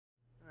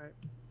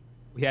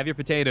We have your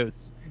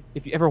potatoes.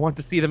 If you ever want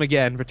to see them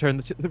again, return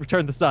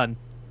the sun.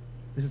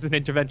 This is an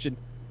intervention.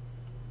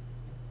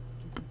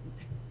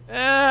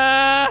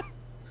 Ah!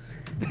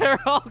 They're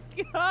all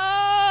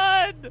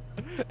gone!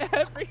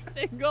 Every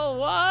single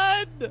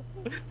one!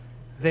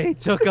 They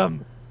took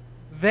them.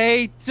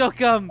 They took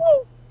them.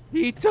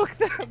 He took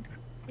them.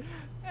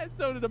 And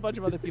so did a bunch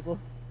of other people.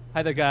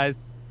 Hi there,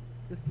 guys.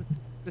 This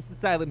is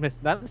SilentMyst.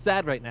 And I'm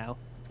sad right now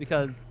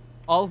because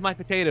all of my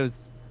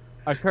potatoes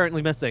are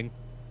currently missing.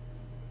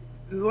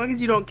 As long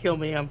as you don't kill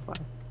me, I'm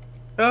fine.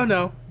 Oh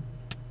no.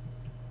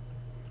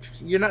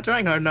 You're not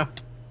trying hard enough.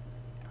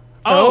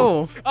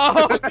 Oh!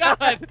 Oh,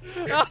 God!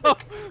 Oh,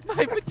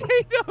 my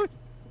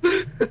potatoes!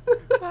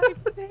 My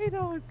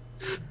potatoes!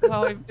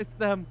 Oh, I missed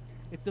them.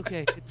 It's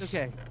okay. It's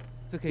okay.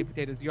 It's okay,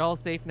 potatoes. You're all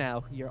safe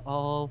now. You're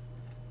all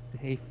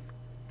safe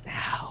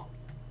now.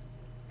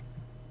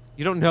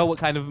 You don't know what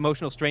kind of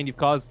emotional strain you've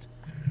caused.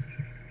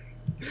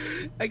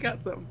 I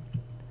got some.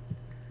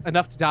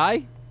 Enough to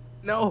die?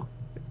 No,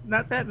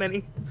 not that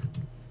many.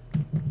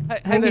 I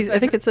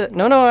think it's a...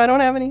 No, I don't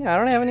have any. I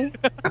don't have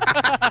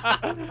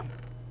any.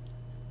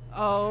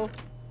 Oh.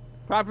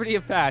 Property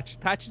of Patch.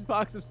 Patch's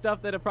box of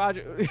stuff that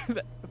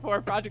for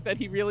a project that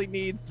he really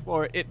needs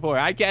for.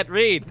 I can't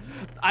read.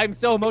 I'm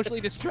so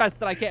emotionally distressed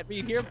that I can't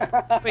read here.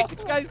 Wait, did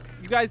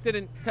you guys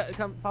didn't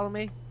come follow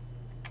me?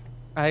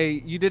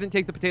 You didn't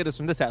take the potatoes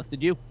from this house,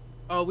 did you?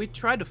 Oh, we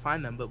tried to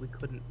find them, but we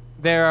couldn't.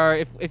 There are,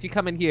 if you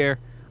come in here,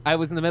 I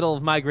was in the middle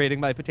of migrating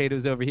my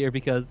potatoes over here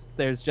because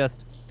there's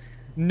just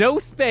no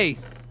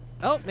space.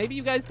 Oh, maybe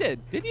you guys did.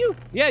 Did you?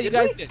 Yeah, you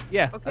guys did.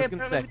 Yeah, Okay, I was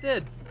gonna say. apparently we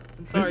did.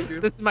 I'm sorry, Drew.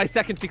 This is my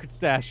second secret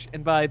stash,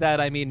 and by that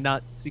I mean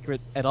not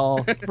secret at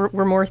all.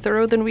 We're more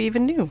thorough than we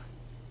even knew.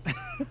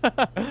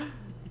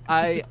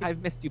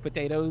 I've missed you,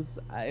 potatoes.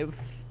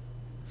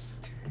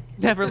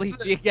 Never leave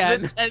me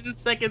again. The 10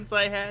 seconds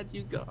I had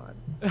you gone.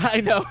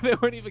 I know, they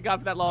weren't even gone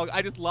for that long.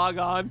 I just log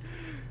on,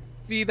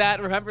 see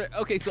that, remember.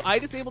 Okay, so I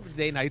disabled the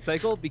day-night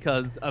cycle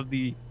because of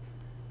the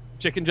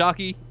chicken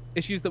jockey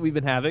issues that we've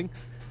been having,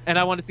 and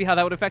I wanted to see how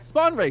that would affect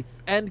spawn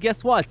rates. And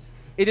guess what?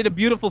 It did a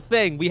beautiful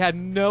thing. We had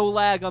no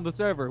lag on the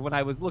server when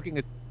I was looking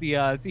at the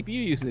CPU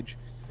usage.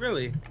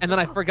 Really? And then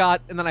I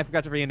forgot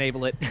to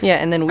re-enable it. Yeah,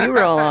 and then we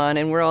were all on,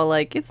 and we're all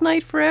like, it's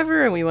night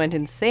forever, and we went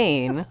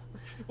insane.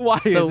 Why?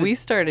 So we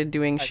started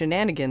doing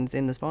shenanigans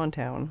in the spawn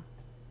town.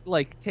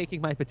 Like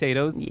taking my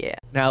potatoes. Yeah.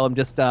 Now I'm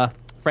just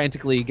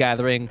frantically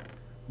gathering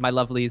my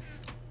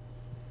lovelies.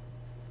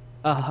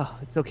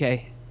 It's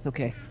okay. It's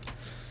okay.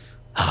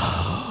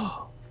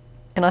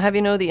 And I'll have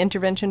you know the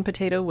intervention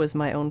potato was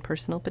my own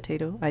personal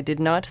potato. I did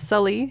not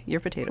sully your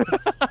potatoes.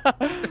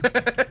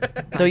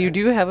 Though you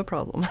do have a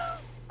problem.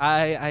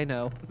 I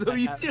know. Though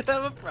you do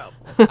have a problem.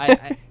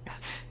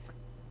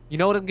 You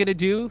know what I'm gonna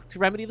do to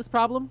remedy this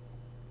problem?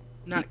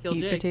 Not kill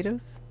Eat Jake.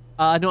 potatoes?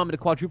 No, I'm gonna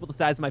quadruple the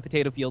size of my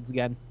potato fields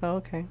again. Oh,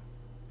 okay.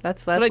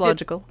 That's what I did.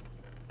 logical.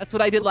 That's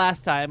what I did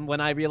last time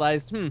when I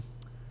realized,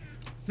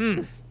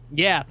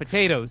 yeah,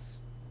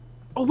 potatoes.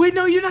 Oh wait,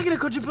 no, you're not gonna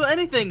quadruple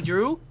anything,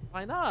 Drew.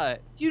 Why not?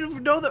 Do you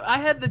know that I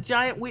had the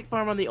giant wheat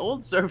farm on the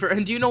old server,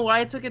 and do you know why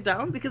I took it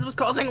down? Because it was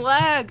causing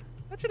lag.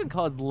 That shouldn't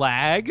cause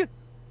lag.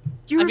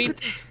 I mean,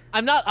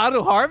 I'm not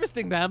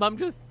auto-harvesting them. I'm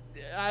just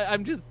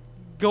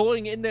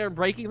going in there and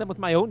breaking them with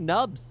my own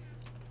nubs.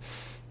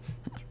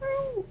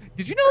 True.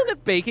 Did you know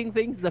that baking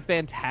things is a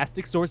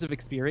fantastic source of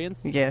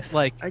experience? Yes.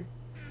 Like,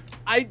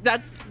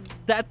 that's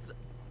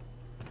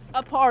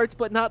a part,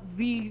 but not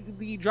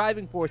the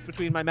driving force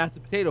between my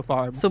massive potato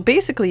farm. So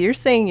basically, you're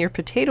saying your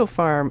potato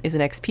farm is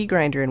an XP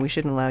grinder, and we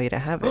shouldn't allow you to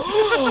have it.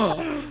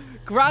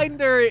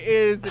 Grinder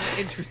is an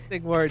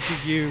interesting word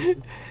to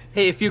use.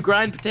 Hey, if you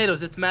grind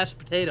potatoes, it's mashed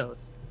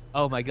potatoes.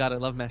 Oh my god, I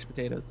love mashed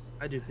potatoes.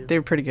 I do too.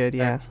 They're pretty good,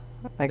 yeah.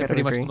 I They're gotta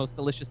pretty agree. much the most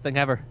delicious thing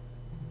ever.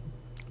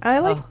 I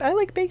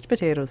like baked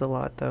potatoes a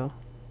lot, though.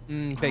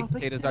 Baked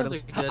potatoes are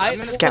delicious.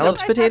 good.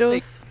 Scalloped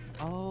potatoes?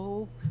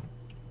 Oh,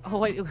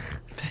 wait.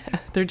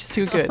 They're just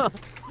too good.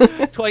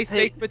 Twice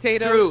baked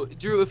potatoes.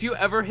 Drew, if you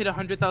ever hit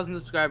 100,000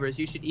 subscribers,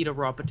 you should eat a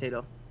raw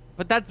potato.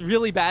 But that's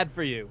really bad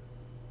for you.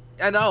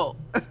 I know.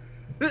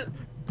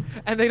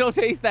 And they don't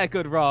taste that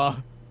good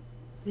raw.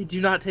 They do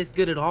not taste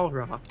good at all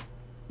raw.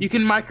 You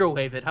can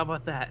microwave it. How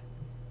about that?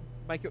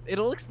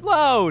 It'll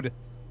explode.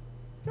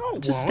 No,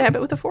 it Just won't. stab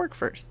it with a fork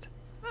first.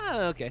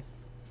 Ah, okay.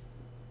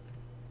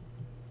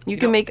 You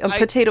can make a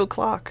potato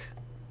clock.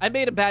 I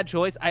made a bad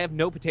choice. I have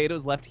no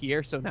potatoes left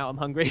here, so now I'm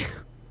hungry.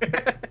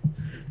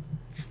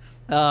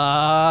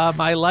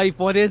 My life,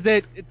 what is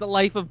it? It's a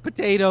life of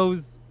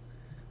potatoes.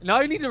 Now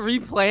I need to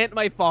replant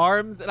my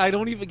farms, and I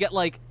don't even get,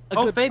 like, a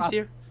good Fabe's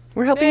here.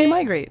 We're helping you Hey.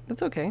 migrate.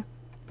 That's okay.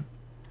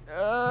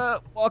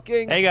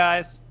 Walking. Hey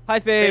guys. Hi,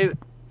 Fabe.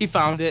 He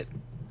found it.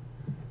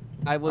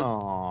 I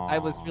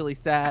was really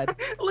sad.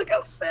 Look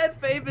how sad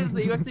Fabe is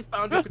that you actually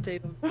found your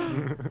potatoes.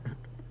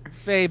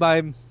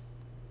 Fabe,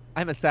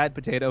 I'm a sad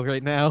potato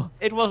right now.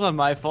 It wasn't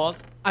my fault.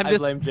 I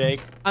blame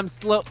Jake. I'm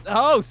slow.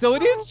 Oh, so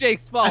it is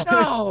Jake's fault.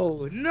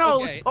 No,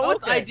 no, Okay, it was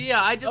Poet's okay. idea.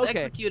 I just Okay,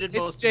 executed it's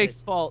most Jake's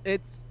of fault.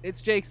 It's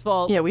Jake's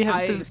fault. Yeah, we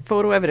have the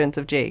photo evidence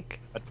of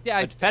Jake. But, Yeah,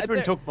 I but said Phedran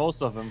there- took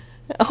most of them.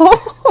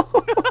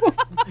 Oh.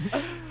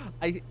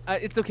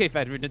 It's okay,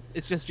 Phedran.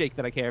 It's just Jake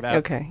that I care about.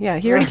 Okay. Yeah,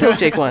 he already killed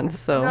Jake once,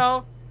 so.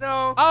 No.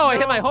 Oh, I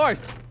hit my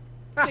horse.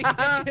 Jake, you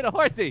hit a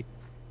horsey.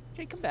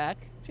 Jake, come back.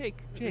 Jake,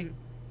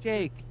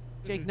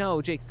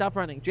 no, Jake, stop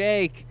running.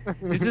 Jake,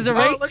 this is a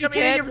race. Look You at me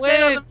eating can't your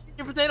potatoes. win. I'm eating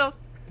your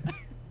potatoes.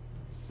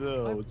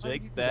 So,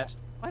 Jake's dead.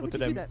 Why would you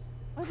do that?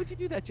 Why would you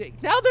do that,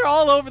 Jake? Now they're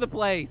all over the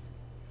place.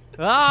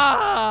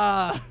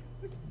 Ah!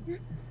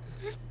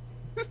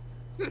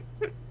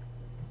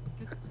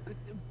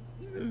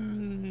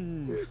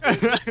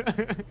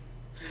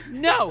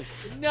 No,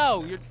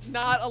 you're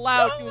not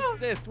allowed to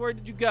exist. Where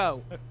did you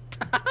go?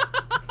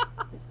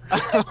 I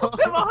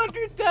almost have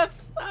 100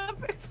 deaths.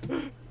 Stop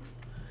it.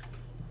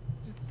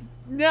 Just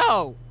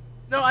no.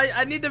 No,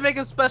 I need to make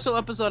a special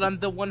episode on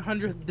the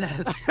 100th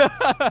death.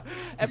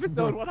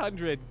 Episode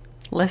 100.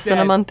 Less than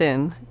a month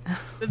in.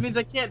 That means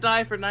I can't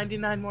die for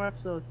 99 more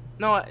episodes.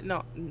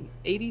 No,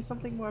 80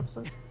 something more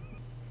episodes.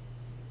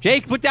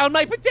 Jake, put down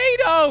my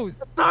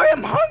potatoes! Sorry,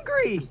 I'm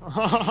hungry.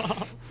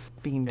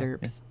 Bean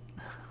derps.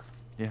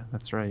 Yeah,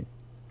 that's right.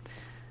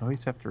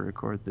 Always have to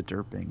record the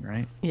derping,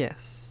 right?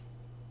 Yes.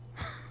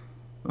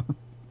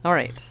 All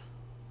right.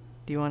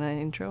 Do you want an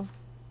intro?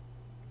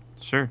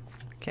 Sure.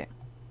 Okay.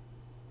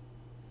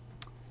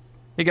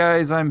 Hey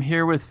guys, I'm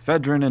here with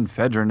Phedran, and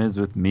Phedran is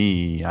with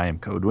me. I am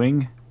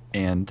Codewing,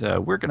 and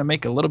we're going to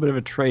make a little bit of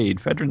a trade.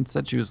 Phedran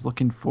said she was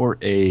looking for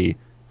a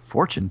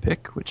fortune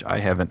pick, which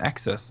I have an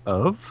excess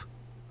of.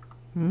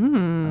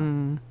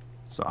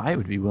 So I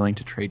would be willing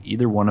to trade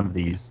either one of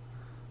these.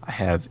 I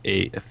have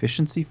a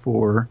efficiency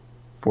 4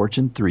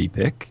 fortune 3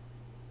 pick.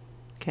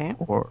 Okay.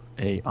 Or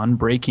a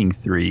unbreaking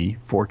 3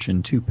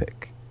 fortune 2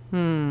 pick.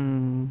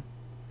 Either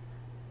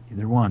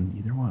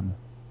one.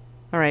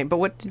 All right, but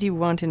what did you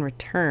want in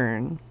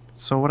return?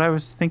 So what I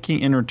was thinking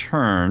in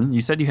return,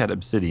 you said you had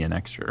obsidian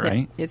extra,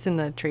 right? Yeah, it's in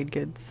the trade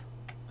goods.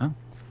 Oh.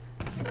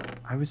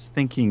 I was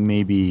thinking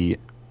maybe,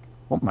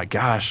 oh my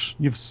gosh,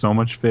 you have so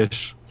much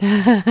fish.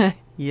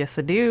 Yes,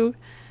 I do.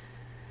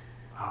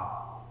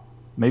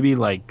 Maybe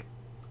like,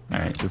 all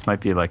right, this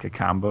might be like a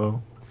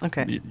combo.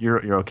 Okay.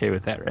 You're okay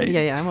with that, right?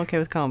 Yeah, I'm okay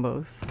with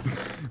combos.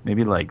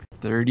 Maybe like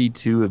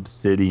 32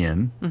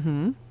 obsidian.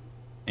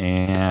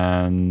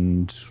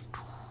 And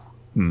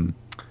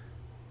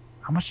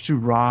how much do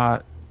raw?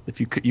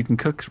 If you can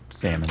cook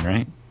salmon,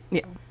 right?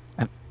 Yeah.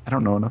 I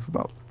don't know enough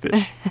about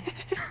fish.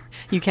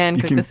 You can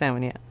cook the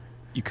salmon, yeah.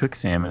 You cook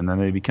salmon, and then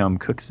they become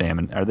cooked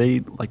salmon. Are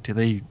they like? Do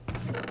they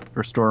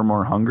restore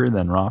more hunger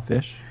than raw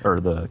fish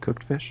or the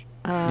cooked fish?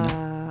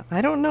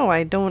 I don't know.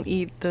 I don't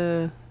eat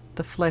the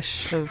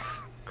flesh of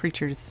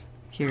creatures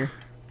here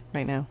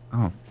right now.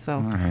 Oh, so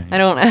right. I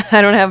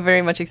don't have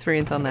very much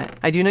experience on that.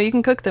 I do know you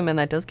can cook them, and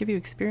that does give you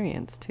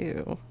experience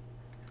too.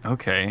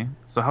 Okay,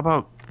 so how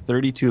about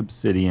 32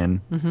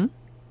 obsidian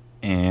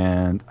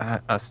and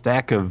a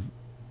stack of?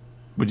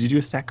 Would you do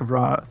a stack of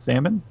raw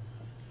salmon?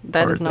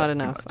 That or is not that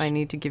too enough. much? I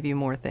need to give you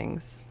more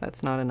things.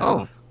 That's not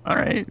enough. Oh, all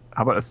right.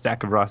 How about a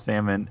stack of raw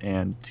salmon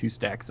and 2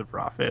 stacks of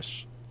raw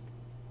fish?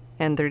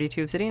 And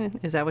 32 obsidian?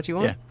 Is that what you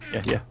want?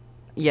 Yeah.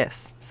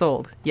 Yes.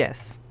 Sold.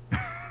 Yes.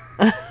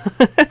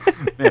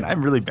 Man,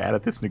 I'm really bad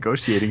at this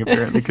negotiating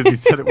apparently because you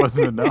said it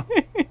wasn't enough.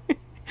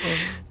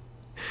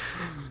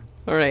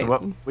 All right.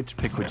 So which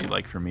pick would you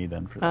like for me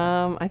then? For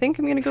that? I think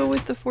I'm gonna go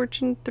with the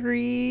fortune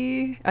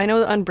 3. I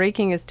know the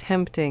unbreaking is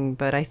tempting,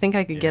 but I think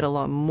I could get a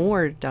lot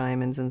more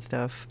diamonds and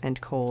stuff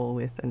and coal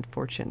with a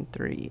fortune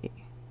 3.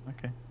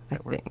 Okay. I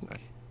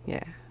think.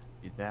 Yeah.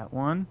 Do that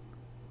one.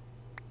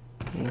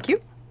 Thank you.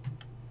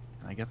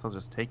 I guess I'll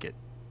just take it.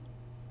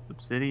 It's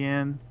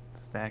obsidian,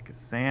 stack of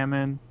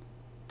salmon,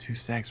 2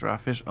 stacks raw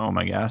fish. Oh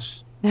my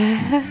gosh.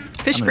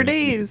 Fish for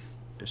days.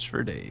 Fish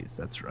for days.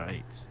 That's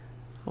right.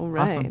 All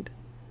right. Awesome.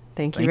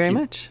 Thank you very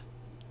much.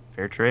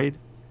 Fair trade.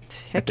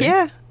 Heck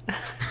yeah.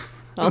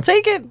 I'll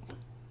take it.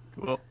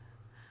 Cool.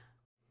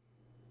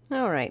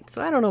 All right.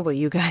 So I don't know about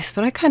you guys,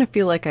 but I kind of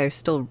feel like I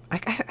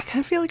kind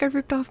of feel like I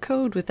ripped off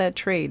Code with that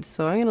trade.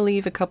 So I'm going to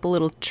leave a couple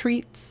little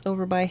treats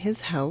over by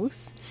his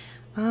house.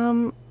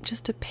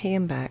 Just to pay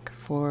him back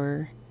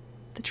for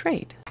the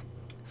trade.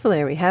 So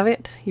there we have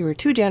it. You were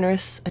too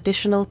generous.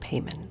 Additional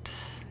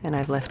payment. And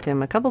I've left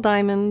him a couple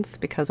diamonds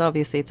because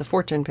obviously it's a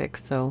fortune pick.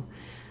 So,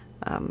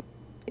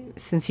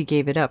 since he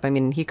gave it up, I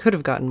mean, he could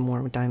have gotten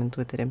more diamonds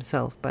with it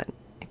himself, but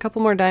a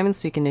couple more diamonds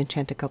so he can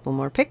enchant a couple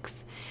more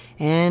picks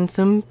and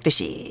some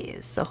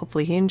fishies. So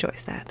hopefully he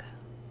enjoys that.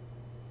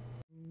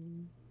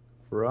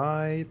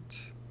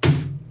 Right.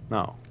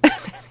 No.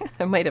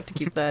 I might have to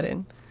keep that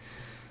in.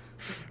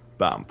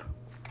 Bump.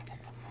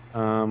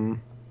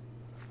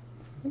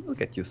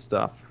 Look at your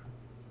stuff.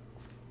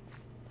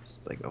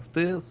 Stack of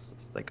this,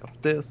 stack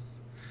of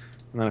this.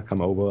 And then I'll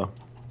come over.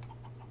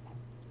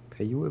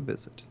 Pay you a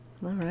visit.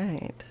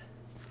 Alright.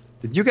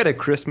 Did you get a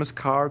Christmas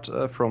card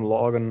from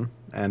Logan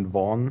and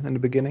Vaughn in the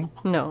beginning?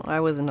 No, I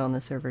wasn't on the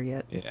server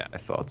yet. Yeah, I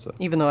thought so.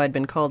 Even though I'd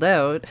been called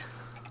out.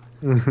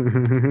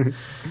 I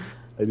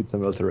did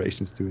some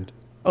alterations to it.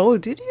 Oh,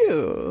 did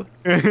you?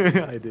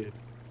 I did.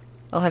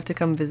 I'll have to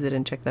come visit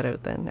and check that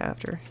out then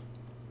after.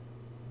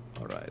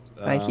 All right.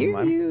 I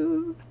hear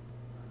you.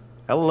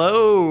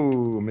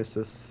 Hello,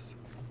 Mrs.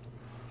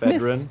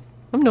 Phedran. Miss.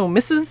 I'm no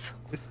Mrs.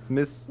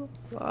 Miss.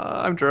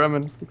 I'm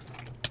German.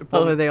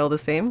 Oh, are they all the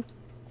same?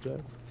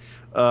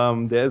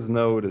 There's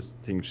no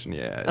distinction.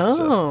 Yeah. It's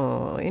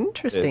Oh,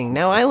 interesting.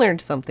 Now I learned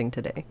something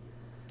today.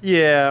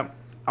 Yeah.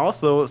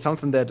 Also,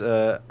 something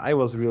that I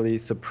was really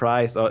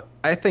surprised, or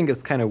I think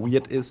is kind of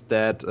weird, is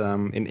that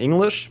in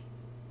English,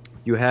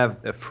 you have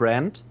a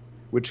friend,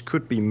 which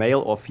could be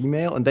male or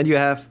female, and then you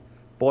have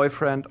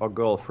boyfriend or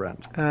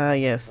girlfriend.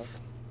 Yes.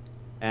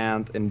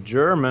 And in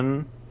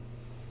German,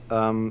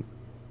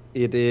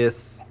 it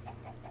is.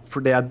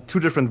 There are two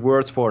different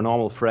words for a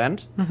normal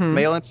friend,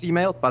 male and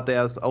female, but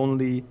there's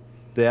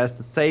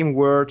the same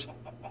word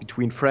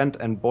between friend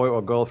and boy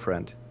or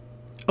girlfriend.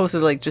 Oh, so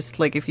like just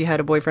like if you had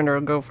a boyfriend or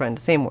a girlfriend,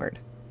 same word.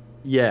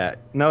 Yeah,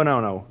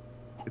 no.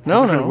 It's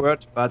a different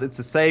word, but it's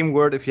the same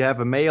word if you have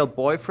a male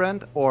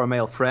boyfriend or a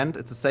male friend.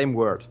 It's the same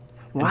word.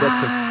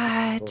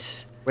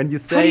 What? When you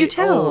say, how do you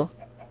tell? Oh,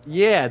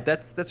 yeah,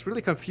 that's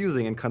really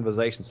confusing in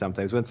conversation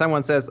sometimes. When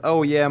someone says,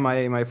 "Oh yeah,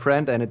 my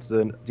friend," and it's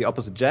the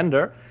opposite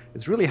gender,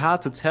 it's really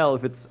hard to tell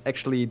if it's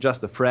actually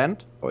just a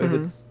friend or if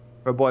it's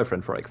her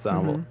boyfriend, for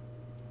example.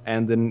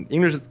 And in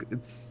English,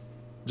 it's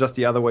just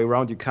the other way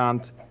around. You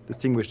can't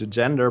distinguish the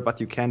gender,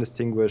 but you can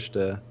distinguish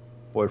the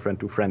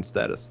boyfriend to friend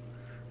status.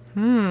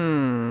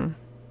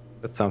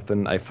 That's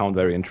something I found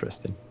very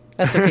interesting.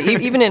 That's okay.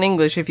 Even in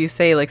English, if you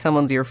say like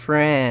someone's your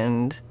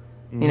friend,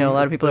 you know, a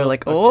lot of people are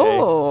like,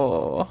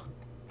 "Oh."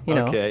 You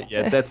know. Okay,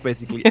 yeah, that's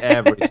basically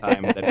every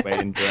time that way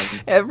in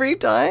German. Every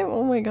time?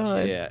 Oh my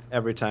god. Yeah,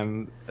 every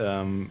time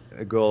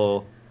a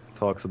girl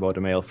talks about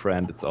a male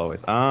friend, it's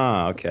always,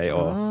 okay,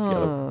 or the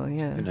other,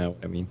 yeah. you know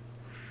what I mean.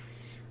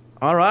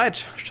 All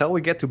right, shall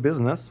we get to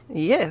business?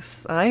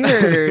 Yes, I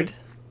heard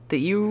that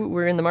you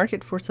were in the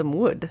market for some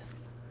wood.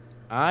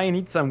 I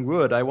need some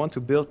wood. I want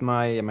to build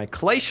my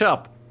clay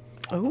shop.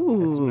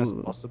 Ooh. As soon as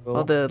possible.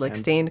 All the like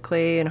stained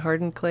clay and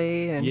hardened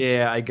clay. And...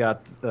 Yeah, I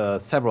got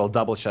several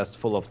double chests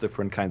full of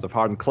different kinds of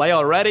hardened clay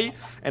already,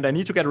 and I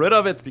need to get rid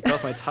of it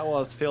because my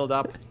tower is filled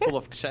up full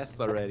of chests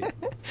already.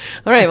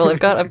 All right, well I've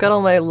got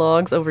all my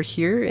logs over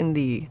here in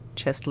the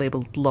chest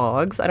labeled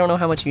logs. I don't know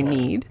how much you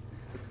need.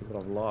 It's a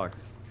lot of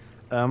logs.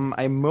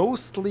 I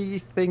mostly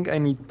think I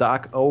need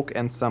dark oak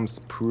and some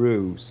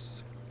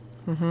spruce.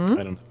 I don't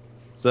know.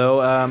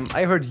 So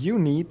I heard you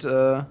need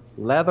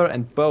leather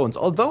and bones.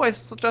 Although I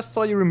just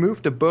saw you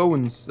remove the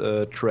bones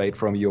trade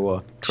from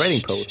your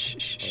trading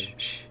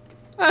post.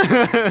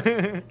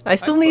 I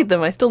still need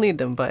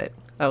them. But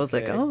I was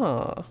like,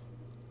 oh,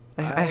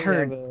 I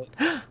heard.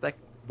 Have a stack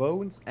of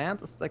bones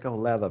and a stack of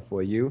leather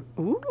for you.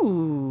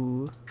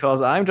 Ooh. Because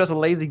I'm just a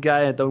lazy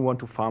guy and don't want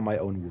to farm my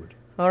own wood.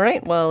 All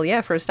right. Well,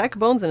 yeah. For a stack of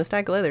bones and a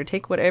stack of leather,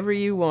 take whatever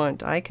you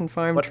want. I can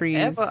farm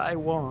trees. Whatever I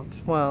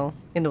want. Well,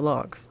 in the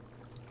logs.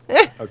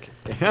 Okay.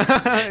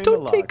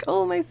 Don't take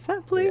all my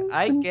saplings.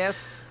 I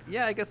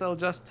guess I'll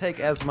just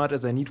take as much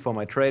as I need for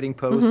my trading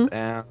post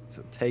and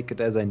take it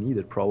as I need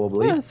it,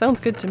 probably. Yeah, sounds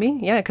good to me.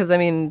 Yeah, because I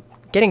mean,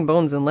 getting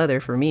bones and leather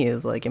for me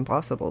is like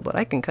impossible, but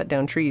I can cut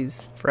down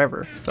trees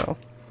forever. So.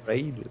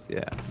 Ages,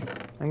 yeah.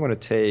 I'm gonna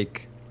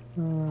take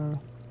a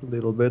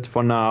little bit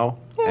for now,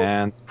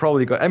 and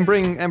probably go. I'm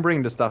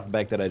bringing the stuff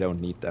back that I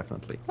don't need.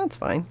 Definitely. That's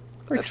fine.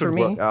 Works that should for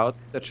me. work out.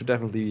 That should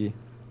definitely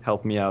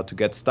help me out to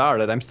get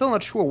started. I'm still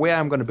not sure where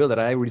I'm going to build it.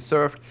 I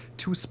reserved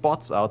 2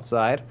 spots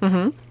outside.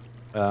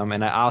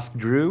 And I asked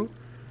Drew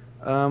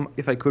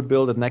if I could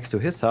build it next to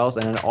his house,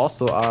 and I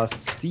also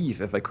asked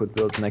Steve if I could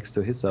build next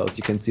to his house.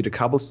 You can see the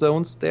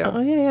cobblestones there.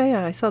 Oh,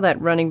 yeah. I saw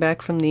that running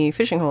back from the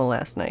fishing hole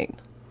last night.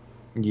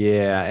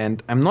 Yeah,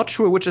 and I'm not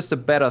sure which is the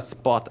better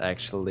spot,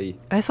 actually.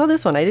 I saw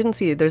this one. I didn't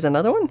see it. There's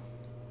another one?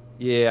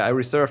 Yeah, I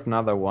reserved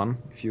another one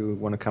if you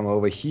want to come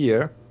over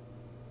here.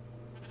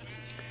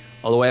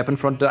 All the way up in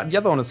front. The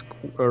other one is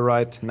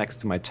right next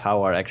to my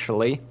tower,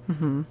 actually.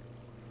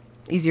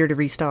 Easier to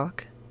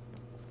restock.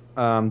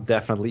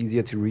 Definitely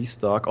easier to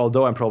restock.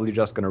 Although I'm probably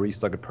just gonna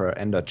restock it per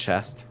ender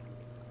chest.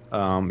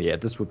 Yeah,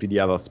 this would be the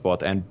other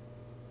spot. And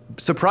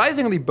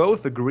surprisingly,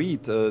 both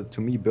agreed to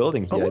me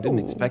building here. I didn't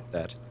expect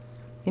that.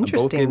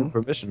 Interesting. Both gave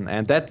permission,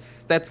 and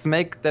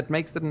that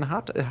makes it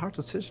a hard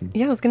decision.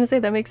 Yeah, I was gonna say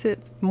that makes it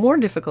more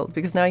difficult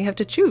because now you have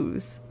to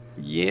choose.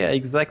 Yeah,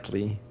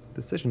 exactly.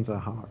 Decisions are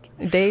hard.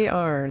 They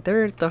are.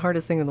 They're the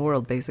hardest thing in the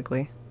world,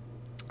 basically.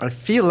 I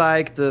feel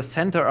like the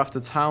center of the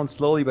town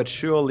slowly but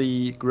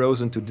surely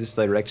grows into this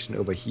direction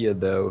over here,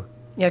 though.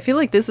 Yeah, I feel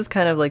like this is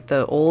kind of like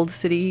the old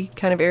city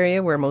kind of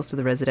area where most of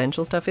the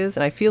residential stuff is,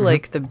 and I feel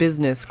like the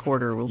business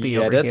quarter will be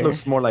over here. Yeah, that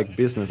looks more like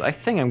business. I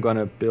think I'm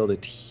gonna build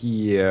it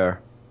here.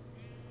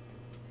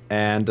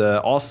 And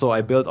also,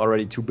 I built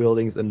already 2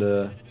 buildings in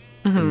the...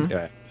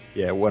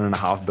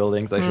 1.5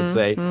 buildings, I should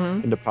say,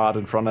 in the part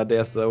in front of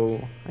there,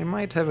 so I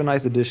might have a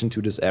nice addition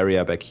to this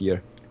area back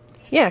here.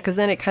 Yeah, because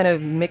then it kind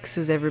of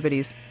mixes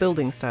everybody's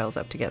building styles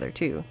up together,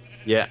 too.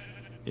 Yeah.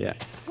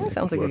 That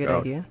sounds like a good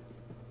idea.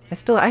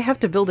 I have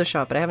to build a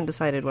shop, but I haven't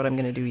decided what I'm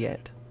going to do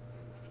yet.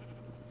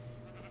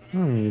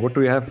 What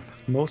do we have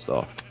most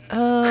of?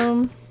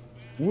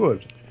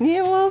 Wood.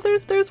 Yeah, well,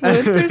 there's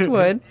wood. There's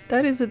wood.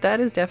 That is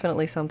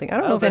definitely something. I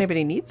don't know if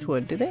anybody needs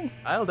wood, do they?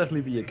 I'll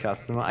definitely be a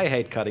customer. I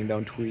hate cutting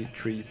down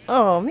trees.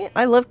 Oh man,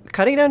 I love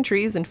cutting down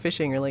trees and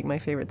fishing are like my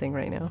favorite thing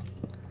right now.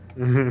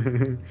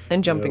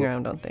 And jumping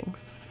around on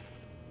things.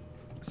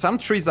 Some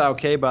trees are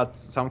okay, but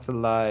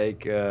something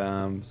like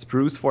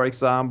spruce, for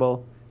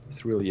example,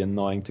 is really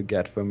annoying to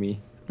get for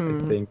me,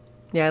 I think.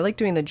 Yeah, I like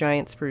doing the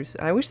giant spruce.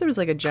 I wish there was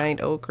like a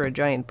giant oak or a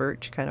giant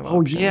birch kind of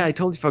Oh option. yeah, I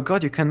totally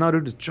forgot. You cannot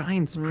do the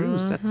giant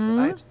spruce. That's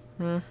right.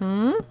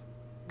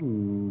 Mm-hmm.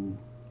 Ooh.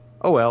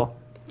 Oh well.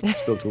 I'm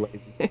still too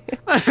lazy.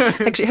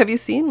 Actually, have you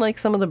seen like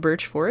some of the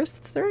birch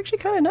forests? They're actually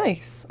kind of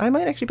nice. I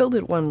might actually build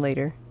it one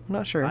later. I'm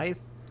not sure. I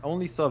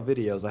only saw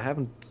videos. I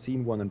haven't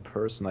seen one in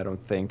person, I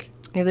don't think.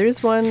 Yeah,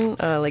 there's one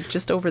like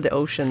just over the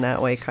ocean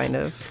that way, kind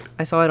of.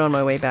 I saw it on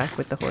my way back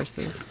with the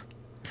horses.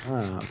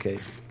 Ah, okay.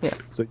 Yeah.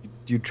 So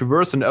you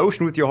traverse an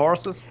ocean with your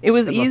horses? It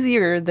was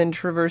easier than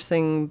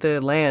traversing the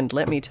land,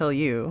 let me tell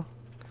you.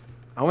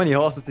 How many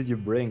horses did you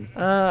bring?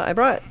 I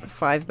brought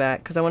 5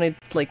 back because I wanted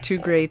like 2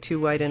 gray, 2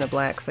 white, and a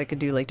black so I could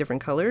do like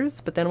different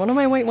colors. But then one of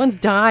my white ones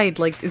died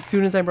like as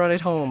soon as I brought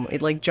it home.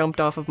 It like jumped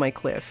off of my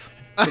cliff,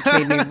 which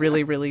made me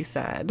really, really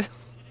sad.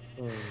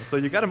 So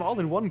you got them all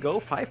in one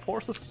go? 5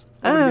 horses?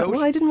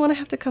 Well, I didn't want to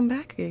have to come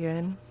back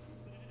again.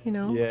 You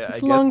know, Yeah,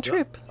 it's I a long guess so.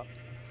 trip.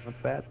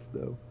 Not bad,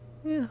 though.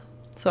 Yeah.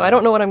 So I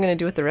don't know what I'm going to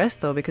do with the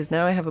rest, though, because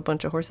now I have a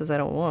bunch of horses I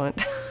don't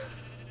want.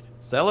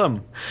 Sell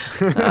them.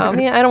 I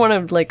mean, I don't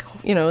want to, like,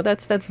 you know,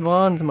 that's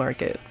Vaughn's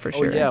market, for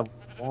sure. Oh, yeah.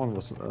 Vaughn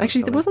was,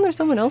 Actually, selling. wasn't there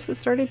someone else that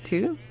started,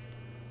 too?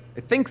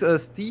 I think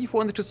Steve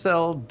wanted to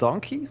sell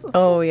donkeys or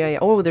Oh, yeah, yeah.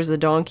 Oh, there's a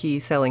donkey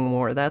selling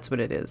war. That's what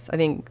it is. I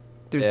think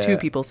there's 2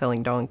 people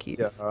selling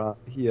donkeys. Yeah,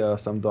 here are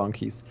some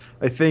donkeys.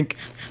 I think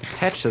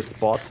Patch's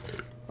spot.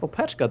 Oh,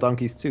 Patch got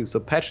donkeys too. So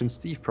Patch and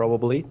Steve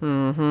probably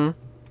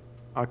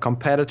are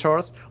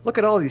competitors. Look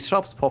at all these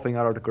shops popping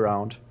out of the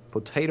ground.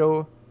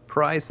 Potato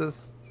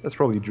prices. That's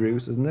probably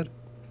Drew's, isn't it?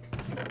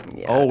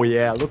 Yeah. Oh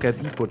yeah, look at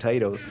these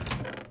potatoes.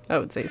 I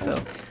would say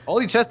so. All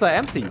the chests are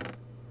empties.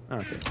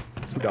 Okay,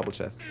 2 double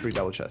chests, 3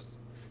 double chests.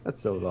 That's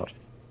still a lot.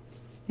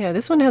 Yeah,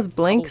 this one has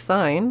blank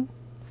sign.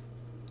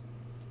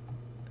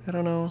 I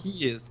don't know.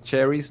 He is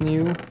Cherry's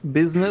new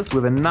business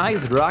with a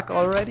nice rug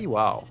already.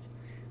 Wow.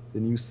 The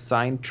new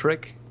sign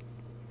trick.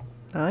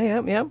 Oh,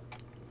 yep, yep.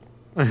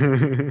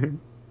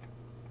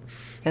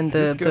 And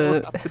This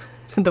girl's up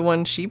the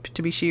one sheep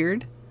to be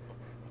sheared.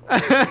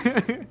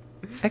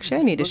 Actually,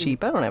 I need a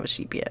sheep. I don't have a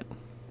sheep yet.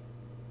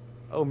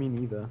 Oh, me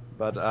neither.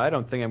 But I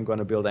don't think I'm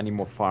gonna build any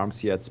more farms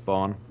here at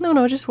spawn.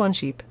 No, just one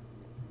sheep.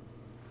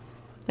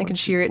 I can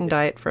shear it and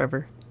dye it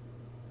forever.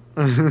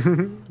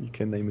 You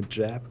can name it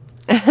Jab.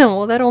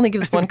 Well, that only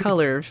gives one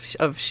color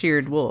of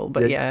sheared wool,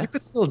 but yeah. You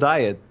could still dye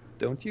it,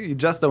 don't you? You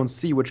just don't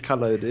see which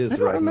color it is I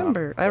don't right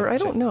remember. now. I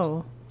don't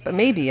know. But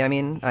maybe, I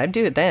mean, I'd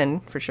do it then,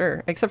 for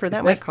sure. Except for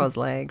that might cause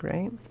lag,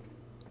 right?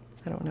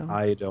 I don't know.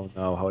 I don't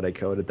know how they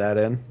coded that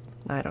in.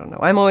 I don't know.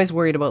 I'm always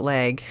worried about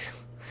lag.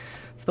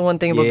 It's the one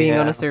thing about being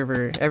on Yeah. a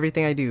server.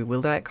 Everything I do,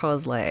 will that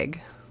cause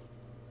lag?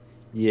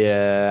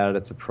 Yeah,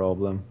 that's a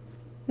problem.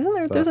 Isn't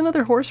there? There's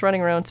another horse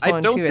running around spawn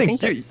I don't too.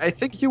 think that's... I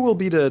think you will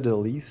be the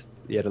least,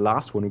 the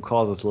last one who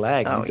causes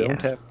lag. Oh, You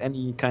don't yeah. have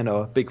any kind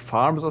of big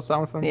farms or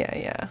something.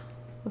 Yeah,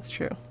 that's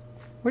true.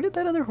 Where did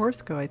that other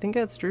horse go? I think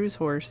that's Drew's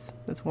horse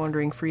that's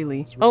wandering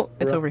freely. Oh,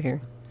 it's over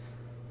here.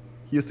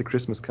 Here's the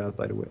Christmas card,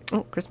 by the way,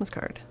 Oh, Christmas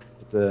card.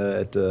 at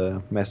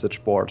the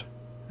message board.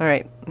 All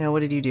right, now what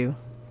did you do?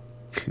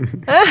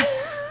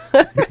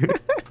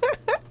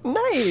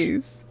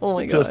 Nice. Oh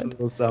my Just a god.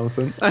 little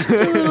something. Just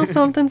a little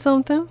something,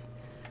 something.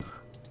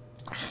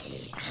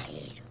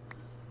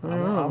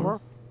 Armor?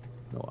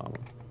 No armor.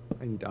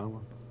 I need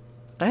armor.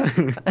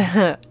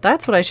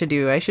 That's what I should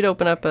do. I should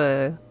open up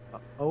a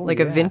Oh, a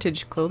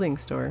vintage clothing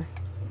store.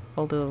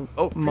 All the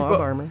mob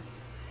armor.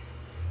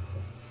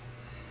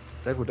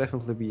 That would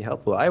definitely be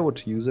helpful. I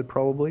would use it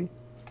probably.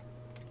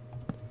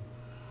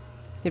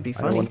 It'd be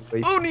I don't funny. want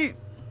to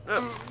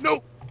waste.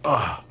 No!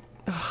 Ah,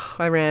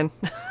 I ran.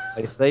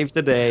 I saved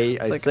the day.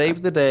 I like-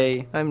 saved the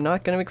day. I'm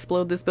not gonna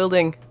explode this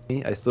building.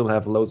 I still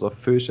have loads of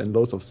fish and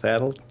loads of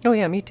saddles. Oh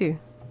yeah, me too.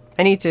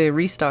 I need to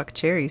restock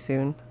Cherry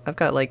soon. I've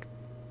got like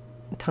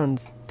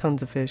tons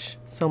of fish.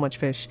 So much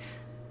fish.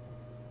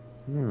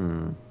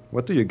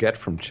 What do you get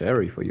from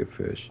Cherry for your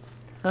fish?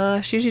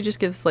 She usually just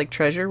gives like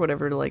treasure,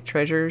 whatever like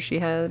treasure she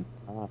had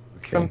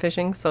from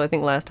fishing. So I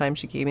think last time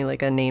she gave me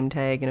like a name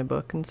tag and a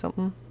book and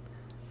something.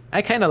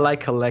 I kind of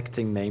like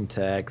collecting name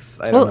tags.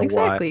 I don't know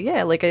exactly. why.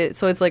 Yeah, like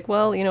so it's like,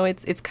 well, you know,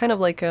 it's kind of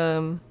like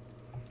you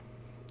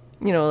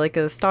know, like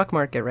a stock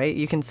market, right?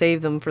 You can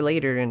save them for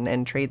later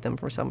and trade them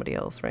for somebody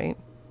else, right?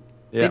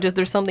 Yeah.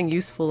 There's something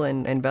useful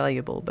and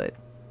valuable, but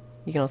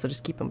you can also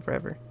just keep them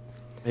forever.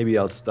 Maybe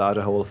I'll start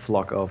a whole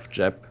flock of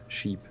Jeb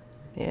sheep.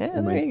 Yeah,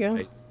 in there my you go.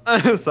 place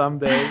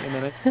someday, and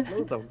then I have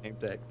loads of name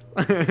tags.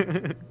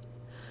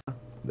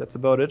 That's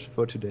about it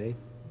for today.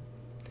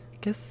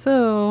 Guess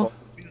so.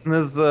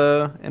 Business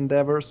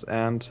endeavors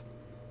and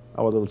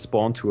our little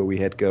spawn tour we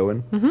had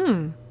going.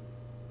 Mm-hmm.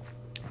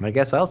 And I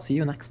guess I'll see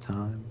you next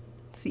time.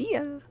 See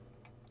ya.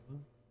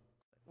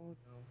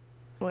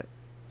 What?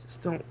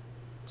 Just don't.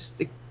 Just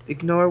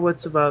ignore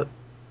what's about.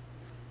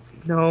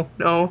 No,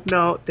 no,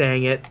 no.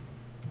 Dang it.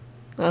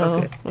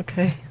 Oh,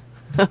 okay.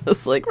 I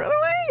was like, run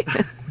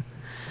away!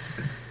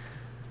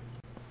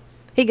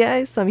 Hey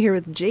guys, so I'm here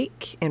with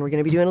Jake, and we're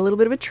going to be doing a little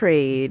bit of a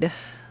trade.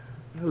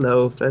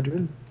 Hello,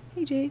 Phedran.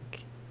 Hey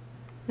Jake.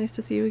 Nice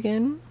to see you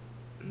again.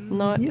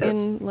 Not Yes.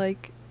 in,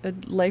 like, a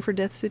life or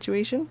death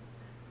situation.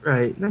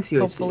 Right. Nice UHC.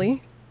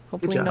 Hopefully.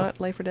 Hopefully job.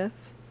 not life or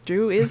death.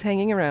 Drew is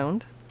hanging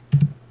around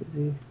Is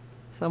he?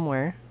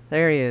 somewhere.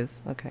 There he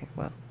is. Okay,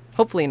 well.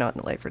 Hopefully not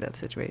in a life or death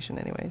situation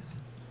anyways.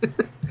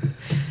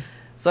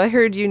 So I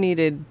heard you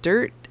needed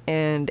dirt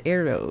and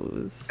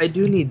arrows. I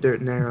do need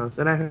dirt and arrows,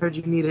 and I heard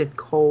you needed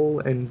coal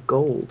and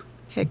gold.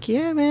 Heck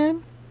yeah,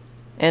 man.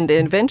 And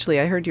eventually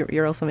I heard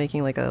you're also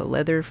making like a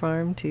leather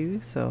farm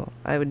too, so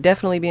I would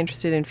definitely be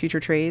interested in future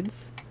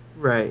trades.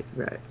 Right,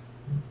 right.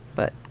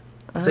 But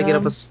Once I get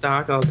up a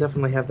stock, I'll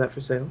definitely have that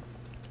for sale.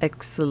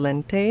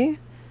 Excelente.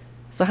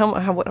 So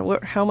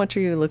how much are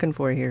you looking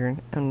for here?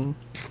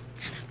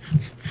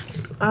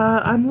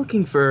 I'm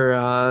looking for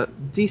a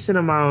decent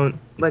amount,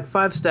 like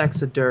 5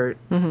 stacks of dirt,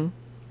 Mm-hmm.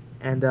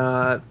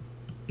 and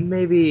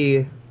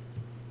maybe.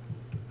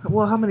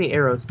 Well, how many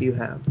arrows do you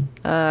have?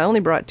 I only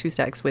brought 2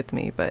 stacks with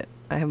me, but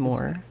I have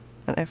more.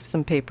 And I have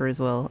some paper as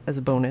well as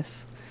a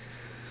bonus.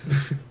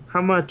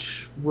 How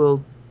much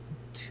will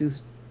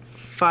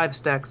 5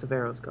 stacks of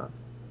arrows cost?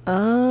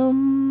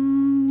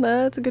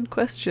 That's a good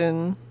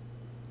question.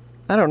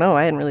 I don't know.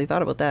 I hadn't really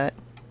thought about that.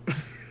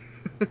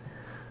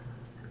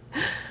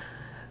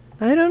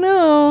 I don't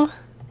know.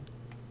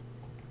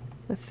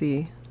 Let's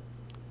see.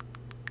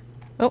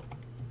 Oh,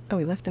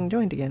 he left and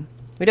joined again.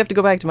 We'd have to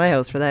go back to my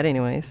house for that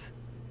anyways.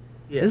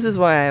 Yeah. This is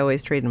why I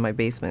always trade in my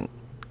basement,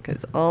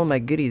 because all my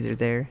goodies are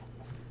there.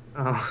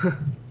 Oh.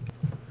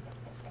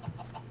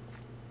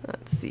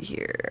 Let's see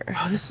here.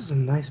 Oh, this is a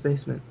nice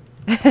basement.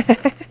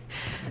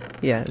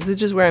 Yeah, this is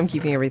just where I'm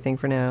keeping everything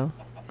for now.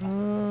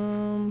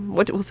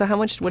 So how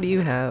much, what do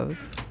you have?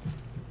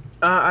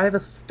 I have a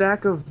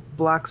stack of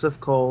blocks of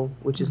coal,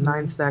 which is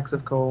 9 stacks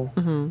of coal,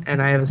 Mm-hmm.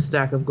 and I have a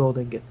stack of gold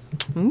ingots.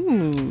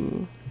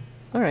 Ooh.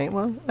 Alright,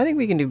 well, I think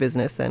we can do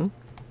business then.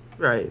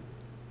 Right.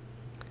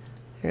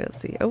 Here, let's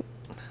see. Oh,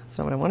 that's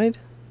not what I wanted.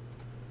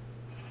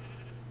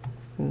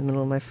 It's in the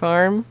middle of my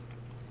farm.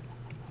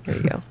 There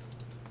you go.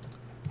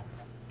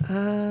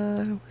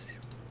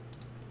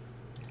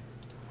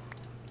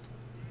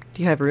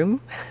 Do you have room?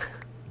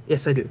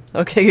 Yes, I do.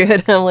 Okay,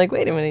 good. I'm like,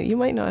 wait a minute, you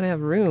might not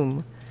have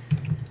room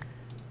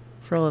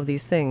for all of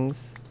these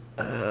things.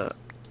 I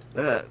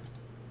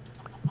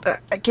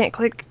can't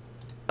click.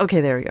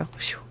 Okay, there we go.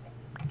 Phew.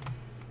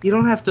 You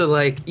don't have to,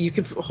 like, you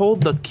can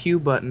hold the Q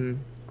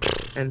button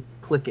and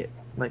click it,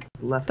 like,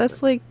 left. That's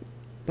click.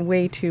 like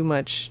way too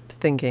much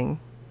thinking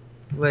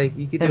Like,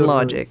 you could and do it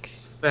logic.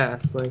 really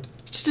fast, like.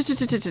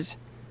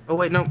 Oh,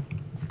 wait, no.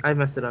 I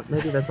messed it up.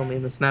 Maybe that's only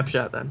in the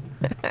snapshot then.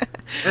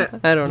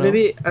 I don't know.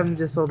 Maybe I'm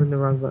just holding the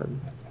wrong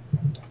button.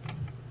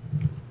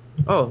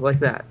 Oh, like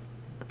that.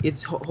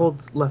 It's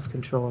hold left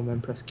control and then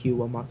press Q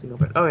while mousing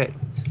over it. Oh, wait.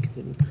 Just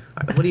continue.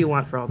 Alright, what do you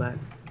want for all that?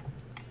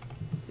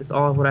 Just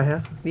all of what I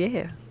have?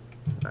 Yeah.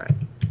 Alright.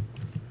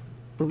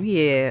 Oh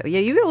yeah. Yeah,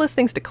 you got less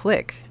things to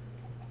click.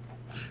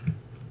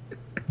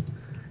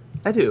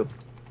 I do.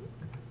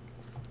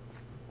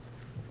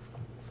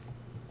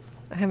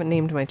 I haven't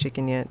named my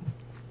chicken yet.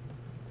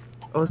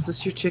 Oh, is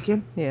this your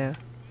chicken? Yeah.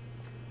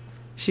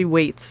 She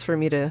waits for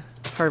me to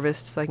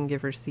harvest so I can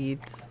give her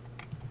seeds.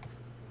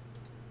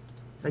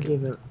 I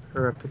gave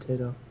her a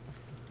potato.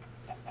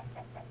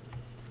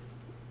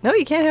 No,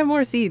 you can't have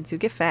more seeds. You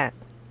get fat.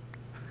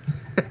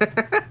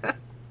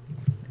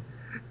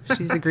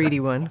 She's the greedy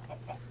one.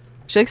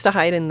 She likes to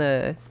hide in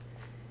the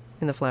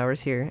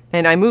flowers here.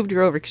 And I moved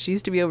her over because she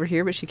used to be over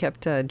here, but she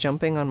kept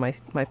jumping on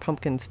my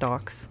pumpkin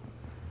stalks.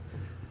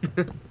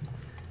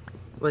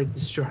 Like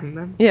destroying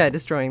them? Yeah,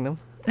 destroying them.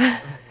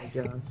 Oh my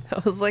gosh. I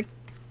was like,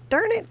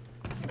 darn it.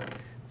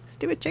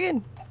 Stupid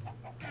chicken.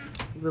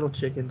 Little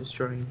chicken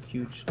destroying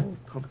huge old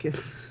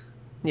pumpkins.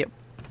 Yep.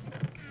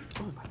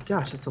 Oh my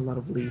gosh, that's a lot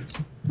of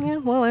leaves. Yeah,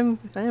 well,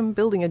 I am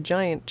building a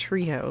giant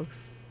tree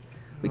house.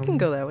 We can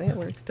go that way. It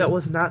works. That too.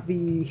 was not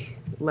the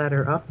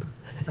ladder up.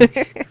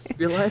 I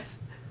realize?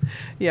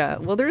 Yeah,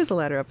 well, there is a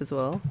ladder up as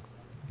well.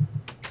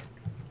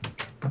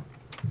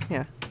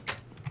 Yeah.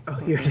 Oh,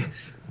 here it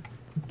is.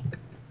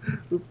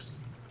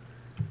 Oops.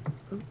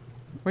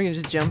 We're gonna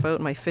just jump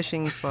out my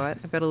fishing spot.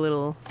 I've got a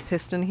little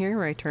piston here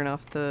where I turn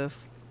off the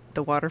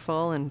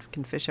waterfall and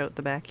can fish out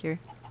the back here.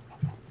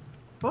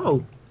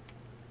 Oh.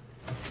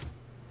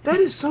 That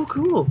is so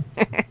cool.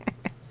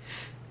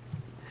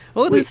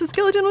 Oh, there's a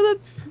skeleton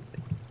with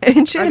an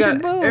enchanted I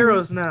got bow.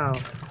 arrows now.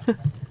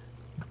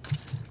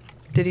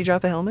 Did he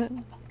drop a helmet?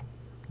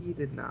 He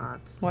did not.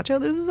 Watch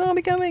out, there's a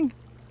zombie coming.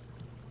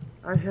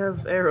 I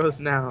have arrows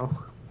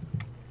now.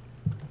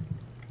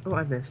 Oh,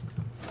 I missed.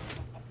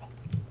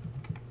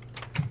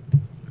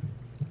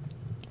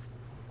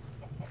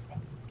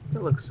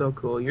 That looks so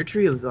cool. Your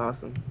tree is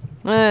awesome.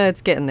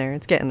 It's getting there.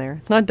 It's getting there.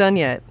 It's not done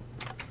yet.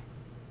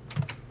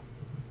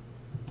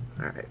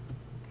 Alright.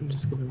 I'm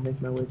just gonna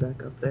make my way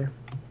back up there.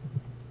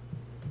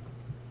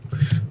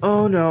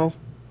 Oh no.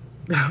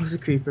 That was a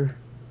creeper.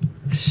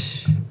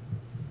 Shh.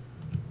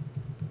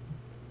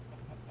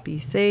 Be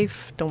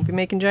safe. Don't be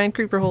making giant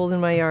creeper holes in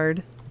my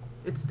yard.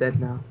 It's dead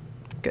now.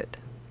 Good.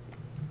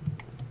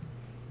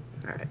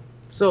 Alright.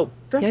 So,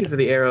 thank you for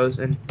the arrows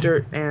and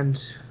dirt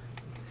and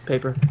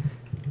paper.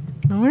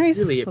 No worries.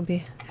 Really- I'll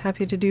be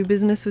happy to do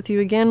business with you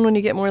again when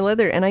you get more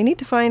leather. And I need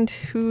to find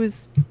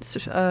who's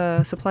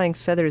supplying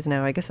feathers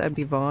now. I guess that'd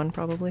be Vaughn,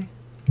 probably.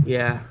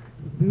 Yeah.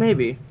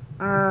 Maybe.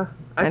 I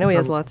know he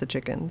has probably- lots of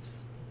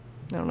chickens.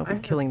 I don't know if he's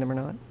I have- killing them or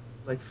not.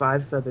 like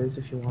 5 feathers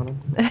if you want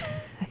them.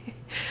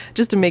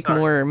 Just to make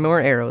Sorry. more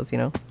arrows, you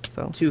know.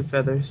 So 2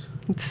 feathers.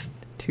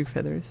 2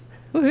 feathers.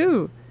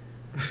 Woohoo!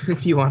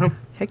 You want them?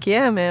 Heck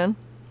yeah, man.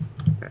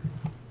 Okay.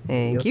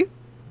 Thank you.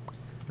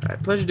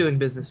 Alright, pleasure doing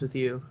business with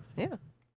you. Yeah.